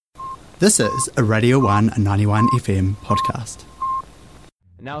This is a Radio 1 91 FM podcast.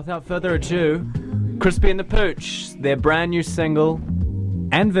 Now, without further ado, Crispy and the Pooch, their brand new single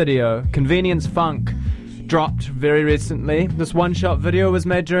and video, Convenience Funk, dropped very recently. This one-shot video was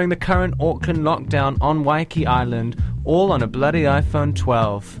made during the current Auckland lockdown on Waiheke Island, all on a bloody iPhone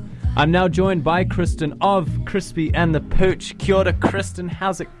 12. I'm now joined by Kristen of Crispy and the Pooch. Kia ora, Kristen.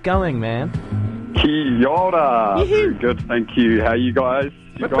 How's it going, man? Kia ora. Very good, thank you. How you guys?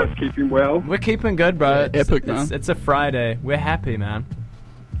 You guys keeping well? We're keeping good, bro. Yeah, epic, man. It's a Friday. We're happy, man.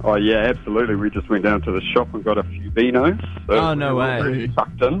 Oh, yeah, absolutely. We just went down to the shop and got a few vinos. So Oh, no way. We're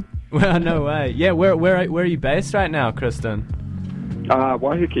tucked in. Well, no way. Yeah, where are you based right now, Kristen?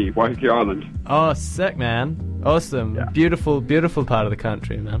 Waiheke Island. Oh, sick, man. Awesome. Yeah. Beautiful, beautiful part of the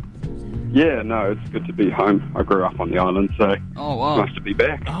country, man. Yeah, no, it's good to be home. I grew up on the island, so Oh, wow. it's nice to be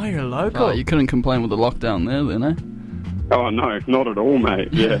back. Oh, you're local. Oh, you couldn't complain with the lockdown there, then, eh? Oh, no, not at all, mate.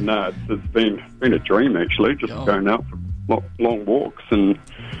 Yeah, no, it's been a dream, actually, just Oh. going out for long walks and,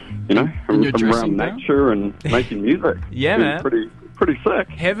 you know, In your around dressing gown? nature and making music. Yeah, It's been man. pretty sick.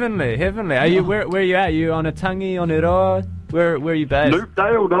 Heavenly. Are you where are you at? Are you on a tangi, on Iroa? Where are you based?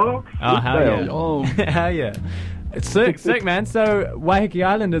 Loopdale, dog. Oh, hell yeah. Oh, Hell yeah. It's sick, man. So Waiheke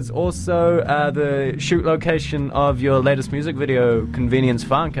Island is also the shoot location of your latest music video, Convenience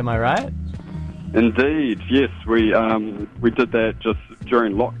Funk. Am I right? Indeed, yes. We did that just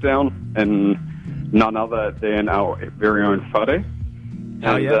during lockdown, and none other than our very own whare.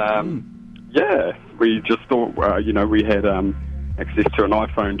 Hell And yeah. yeah, we just thought, we had access to an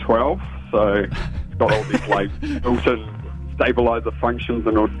iPhone 12, so it's got all these like built-in stabilizer functions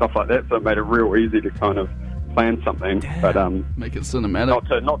and all stuff like that. So it made it real easy to kind of plan something. But make it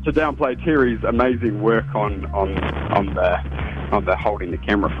cinematic. not to downplay Terry's amazing work on the holding the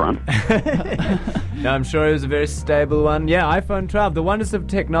camera front. No, I'm sure it was a very stable one. Yeah, iPhone 12. The wonders of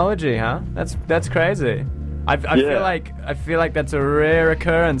technology, huh? That's crazy. I feel like that's a rare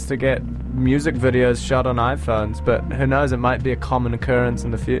occurrence to get music videos shot on iPhones, but who knows? It might be a common occurrence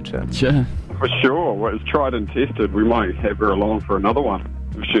in the future. Yeah. For sure. Well, it's tried and tested. We might have her along for another one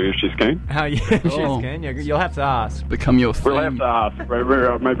if she's keen. Oh yeah, Oh. she's keen. You'll have to ask. Become your thing. We'll have to ask.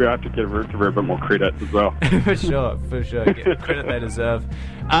 Maybe I have to give her a bit more credit as well. For sure. Get credit they deserve.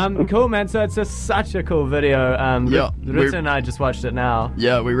 Cool, man. So it's such a cool video. Yeah, Rita and I just watched it now.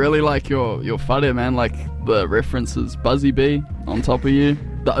 Yeah, we really like your whare, man. Like the references, Buzzy Bee on top of you,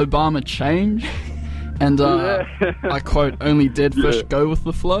 the Obama change, and I quote, "Only dead fish Yeah. go with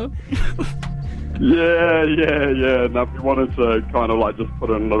the flow." Yeah. No, we wanted to kind of like just put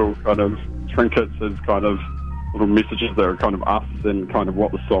in little kind of trinkets as kind of little messages that are kind of us and kind of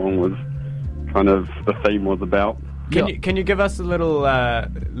what the song was, kind of the theme was about. Can you give us a little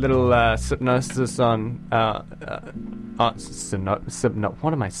synopsis on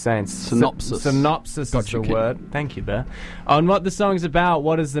what am I saying? Synopsis. Synopsis is the word. Thank you, Bear. On what the song's about.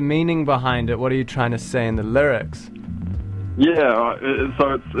 What is the meaning behind it? What are you trying to say in the lyrics? Yeah,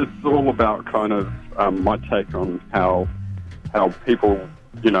 so it's all about kind of my take on how people,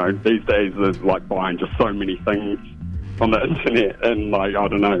 these days are like buying just so many things on the internet, and like I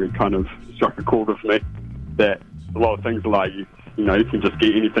don't know, it kind of struck a chord with me that a lot of things like you can just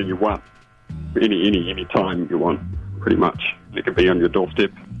get anything you want, any time you want, pretty much. It can be on your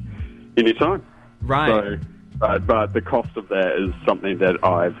doorstep anytime. Right. So, but the cost of that is something that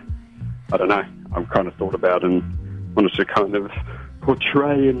I've kind of thought about and wanted to kind of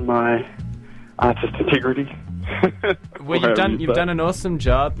portray in my artist integrity. Well, you've done an awesome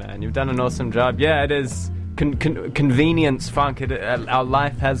job, man. You've done an awesome job. Yeah, it is convenience funk. Our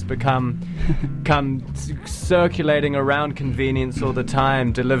life has come circulating around convenience all the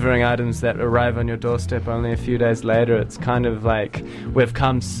time, delivering items that arrive on your doorstep only a few days later. It's kind of like we've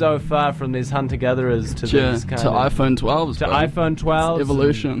come so far from these hunter-gatherers to these kind of iPhone 12s, to bro. iPhone 12s,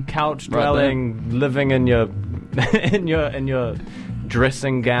 evolution, couch right dwelling, living in your in your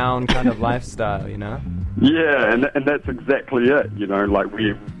dressing gown kind of lifestyle, Yeah, and that's exactly it. Like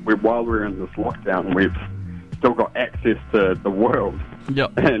we while we're in this lockdown, we've still got access to the world,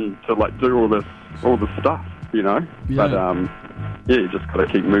 Yep. and to like do all this stuff, Yeah. But you just got to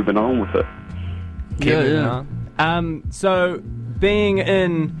keep moving on with it. Yeah. So being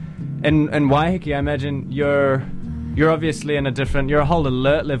in Waiheke, I imagine you're obviously you're a whole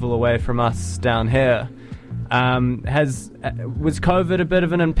alert level away from us down here. Was COVID a bit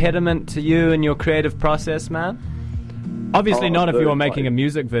of an impediment to you and your creative process, man? Obviously not if you were making a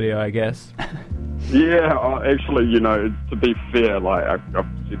music video, I guess. Yeah, actually, to be fair, like I've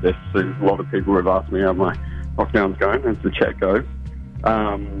said this to a lot of people who have asked me how my lockdown's going, as the chat goes.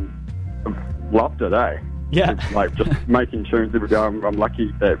 I've loved it, Yeah. It's like just making tunes every day. I'm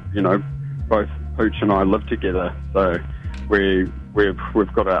lucky that, you know, both Pooch and I live together. So we've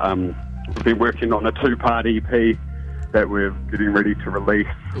got we've been working on a 2-part EP that we're getting ready to release.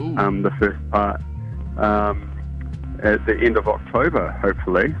 The first part at the end of October,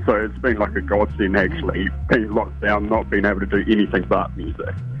 hopefully. So it's been like a godsend, actually, being locked down, not being able to do anything but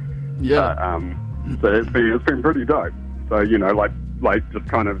music. Yeah. So it's been pretty dope. So, you know, like just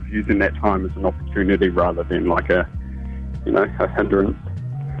kind of using that time as an opportunity rather than like a hindrance.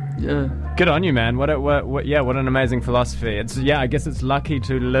 Yeah. Good on you, man. What an amazing philosophy. I guess it's lucky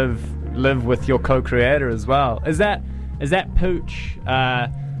to live with your co-creator as well. Is that Pooch?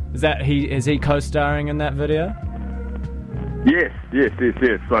 Is he co-starring in that video? Yes.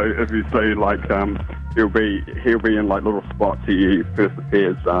 So if you see, like, he'll be in like little spots. He first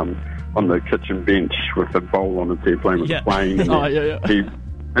appears on the kitchen bench with a bowl on his head playing with a plane. And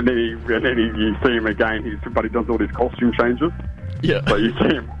And then you see him again. He does all these costume changes. Yeah. So you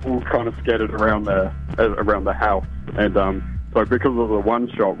see him all kind of scattered around the house. And so because of the one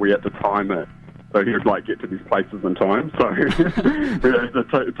shot, we had to time it so he would like get to these places in time. So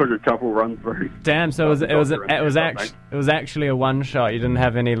it took a couple runs through. Damn. So it was actually a one shot. You didn't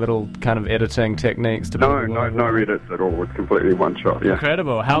have any little kind of editing techniques to. No edits at all. It's completely one shot. Yeah.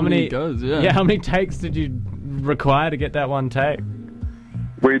 Incredible. How many How many takes did you require to get that one take?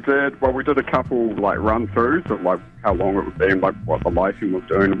 We did a couple like run-throughs of like how long it would be and like what the lighting was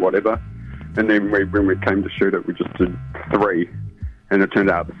doing and whatever. And then when we came to shoot it, we just did 3. And it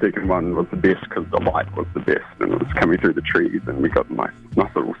turned out the second one was the best because the light was the best and it was coming through the trees and we got nice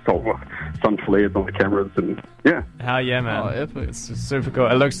little sun flares on the cameras and yeah. Hell yeah, man. Oh, epic. It's super cool.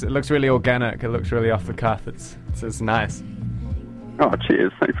 It looks really organic. It looks really off the cuff. It's nice. Oh,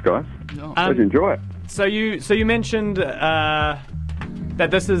 cheers. Thanks, guys. Hope you enjoy it. So you mentioned that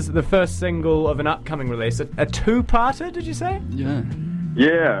this is the first single of an upcoming release. A 2-parter, did you say? Yeah.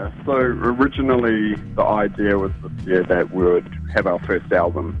 Yeah, so originally the idea was this year that we would have our first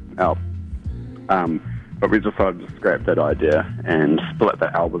album out. But we decided to scrap that idea and split the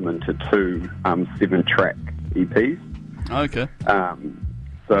album into 2 7-track EPs. Okay.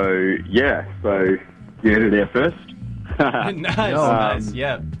 So you heard it there first. Nice,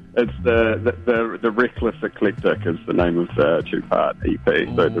 yeah. It's the Reckless Eclectic is the name of the 2-part EP.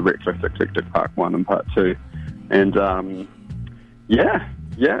 So the Reckless Eclectic Part 1 and Part 2. And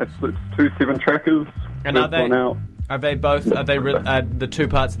it's 2 7-trackers. And are they the 2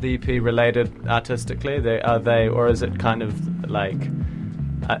 parts of the EP related artistically? Or is it kind of like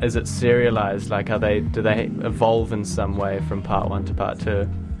is it serialized? Like do they evolve in some way from Part 1 to Part 2?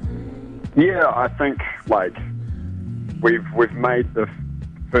 Yeah, I think like we've made the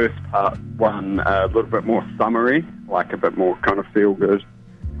first Part 1 a little bit more summery, like a bit more kind of feel good.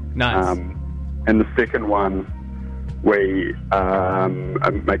 Nice. And the second one we are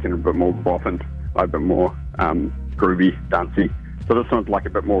making a bit more bopping, like a bit more groovy, dancey. So this one's like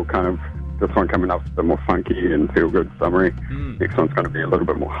a bit more this one coming up is a bit more funky and feel good, summery. Next one's going to be a little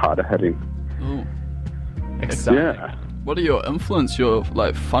bit more harder hitting. Oh. Exciting. Yeah. What are your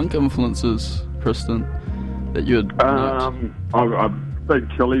like funk influences, Kristen, that you'd note? I'm a big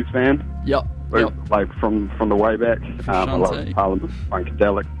Chili's fan. Yep. Like from the way back. I love Parliament,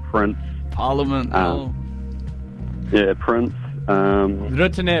 Funkadelic, Prince. Parliament. Yeah, Prince.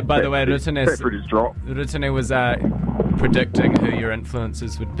 Rutene, by the way, Rutene was predicting who your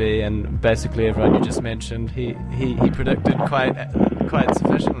influences would be, and basically everyone you just mentioned, he predicted quite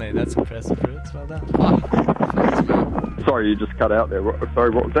sufficiently. That's impressive, Roots. Well done. Sorry, you just cut out there. Sorry,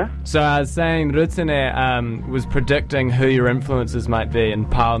 what was that? So I was saying Rutene was predicting who your influences might be in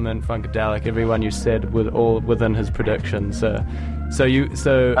Parliament, Funkadelic, everyone you said with all within his prediction. So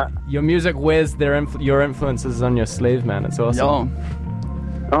your music wears your influences on your sleeve, man. It's awesome. Yo.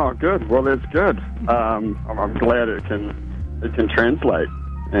 Oh, good. Well, that's good. I'm glad it can translate,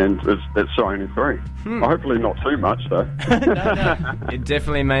 and it's showing through. Hopefully not too much, though. No. You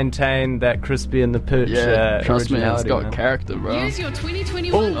definitely maintain that Crispy and the Pooch. Yeah, trust me, it's got man. character, bro. Use your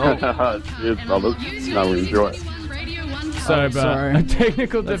 2021 Cheers, brothers. No, we enjoy it. So, bro, sorry.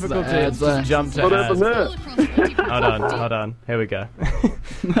 Technical That's difficulty. the It's ads, just jumped to What ads. happened there? Hold on. Here we go.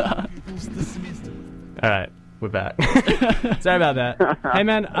 All right, we're back. Sorry about that. Hey,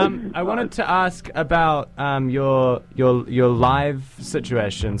 man, I wanted to ask about your live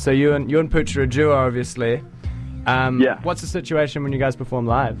situation. So you and Pooch are a duo, obviously. Yeah. What's the situation when you guys perform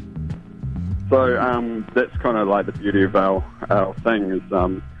live? So that's kind of like the beauty of our thing is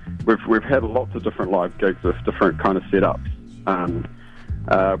we've had lots of different live gigs with different kind of setups.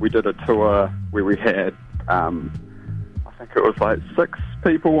 We did a tour where we had I think it was like 6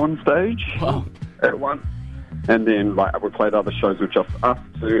 people on stage Wow. at once. And then like we played other shows with just us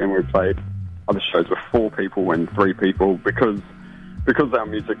two, and we played other shows with 4 people and 3 people because our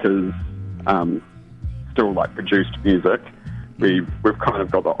music is still like produced music. We've kind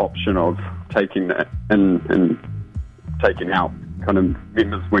of got the option of taking that and taking out kind of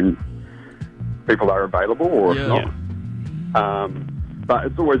members when people are available or not. But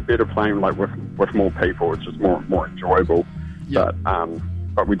it's always better playing like with more people. It's just more enjoyable. Yeah.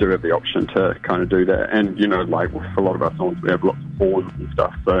 But we do have the option to kind of do that. And you know, like with a lot of our songs, we have lots of horns and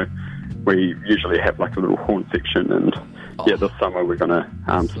stuff. So we usually have like a little horn section. And this summer we're gonna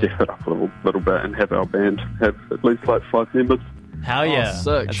step it up a little bit and have our band have at least like 5 members. Hell yeah.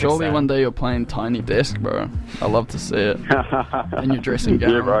 Sick. That's Surely exciting. one day you're playing Tiny Desk, bro. I love to see it. And your dressing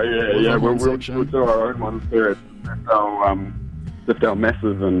gown. Yeah, bro. Yeah. With a horn We'll section. do our own ones there. Lift our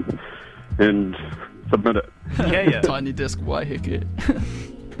masses and submit it. Yeah. Tiny Desk Waiheke.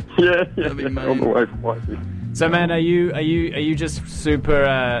 Yeah. That'd be All amazing. the way from Waiheke. So, man, are you just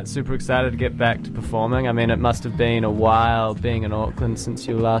super excited to get back to performing? I mean, it must have been a while being in Auckland since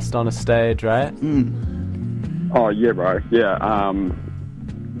you were last on a stage, right? Oh, yeah, bro. Yeah.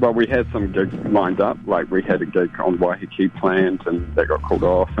 Well, we had some gigs lined up. Like, we had a gig on Waiheke planned, and that got called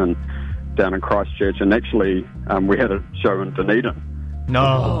off, and down in Christchurch. And actually, we had a show in Dunedin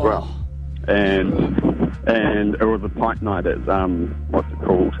No. as well. And it was a pint night at, what's it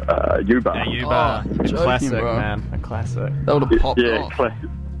called? U-Bar. Yeah, Yuba. Oh, A joking, classic, bro. man. A classic. That would have popped Yeah, off.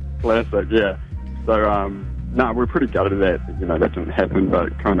 classic, yeah. So, we're pretty gutted that, you know, that didn't happen,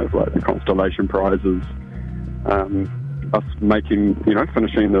 but kind of like the consolation prize is us making, you know,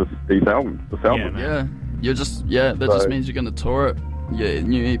 finishing this album. Yeah, man. Yeah. You're just, that just means you're going to tour it. Yeah,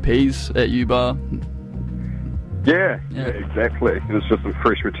 new EPs at U-Bar. Yeah, exactly. And it's just some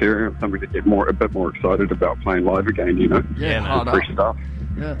fresh material, something to get a bit more excited about playing live again, you know? Yeah, man. hard Fresh up. stuff.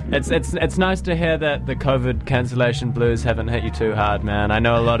 Yeah. It's nice to hear that the COVID cancellation blues haven't hit you too hard, man. I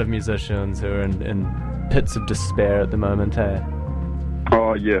know a lot of musicians who are in pits of despair at the moment, eh?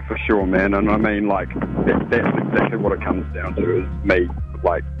 Oh, yeah, for sure, man. And I mean, like, that's exactly what it comes down to, is me,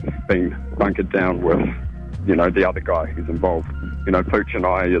 like, being bunkered down with, you know, the other guy who's involved. You know, Pooch and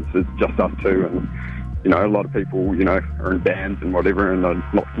I, it's just us two, and, you know, a lot of people, you know, are in bands and whatever, and they're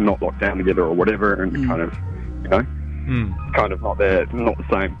not locked down together or whatever, and kind of, you know, kind of not the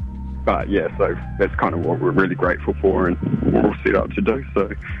same. But yeah, so that's kind of what we're really grateful for and what we're set up to do. So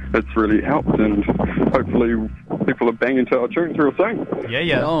it's really helped, and hopefully people are banging to our tunes real soon.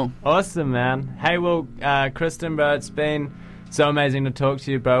 Yeah. Oh. Awesome, man. Hey, well, Kristen, bro, it's been so amazing to talk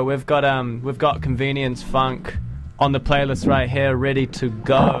to you, bro. We've got Convenience Funk on the playlist right here, ready to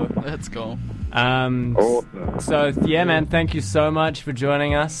go. Let's go. Awesome. So yeah, man, thank you so much for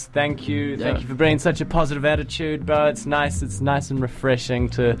joining us. Thank you for bringing such a positive attitude, bro. It's nice and refreshing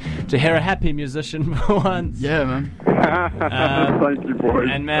to hear a happy musician for once. Yeah, man. Thank you, boys.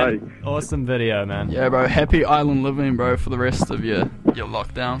 And man, Hey, awesome video, man. Yeah, bro. Happy island living, bro, for the rest of your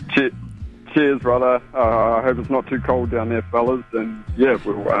lockdown. cheers, brother. I hope it's not too cold down there, fellas. And yeah,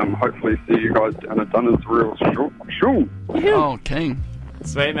 we'll hopefully see you guys down at Dunners real soon. Oh, king.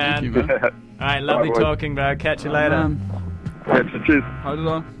 Sweet, man. Thank you, man. All right, lovely Bye, boys. talking, bro. Catch you later. Cheers. Hold it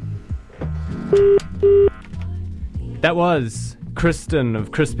on. That was Kristen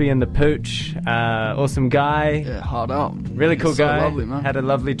of Crispy and the Pooch. Awesome guy. Yeah, hard up. Really cool He's so guy. lovely, man. Had a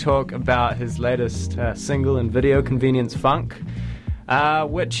lovely talk about his latest single and video, Convenience Funk.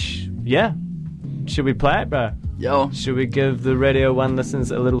 Which, yeah. Should we play it, bro? Yo. Should we give the Radio 1 listeners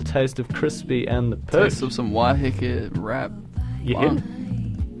a little taste of Crispy and the Pooch? Taste of some Waiheke rap. Yeah. Wow.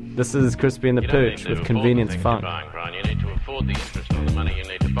 This is Crispy and the You don't need Pooch to with afford Convenience the things Funk. you're buying, Brian. You need to afford the interest on the money you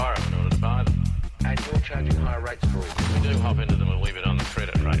need to borrow in order to buy them. And you're charging higher rates for all. We do hop into them a wee bit on the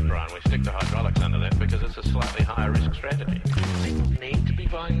credit rate, Brian. We stick the hydraulics under that because it's a slightly higher risk strategy. People need to be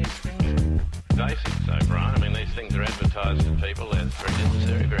buying these things. They think so, Brian. I mean, these things are advertised to people as very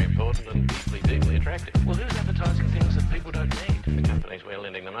necessary, very important, and deeply attractive. Well, who's advertising things that people don't need? The companies we're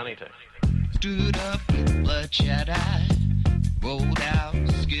lending the money to. Stood up with bloodshot eyes, rolled out,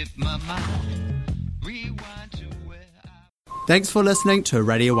 skipped my mind, rewind to where I... Thanks for listening to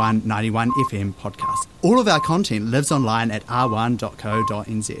Radio 1 91 FM podcast. All of our content lives online at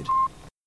r1.co.nz.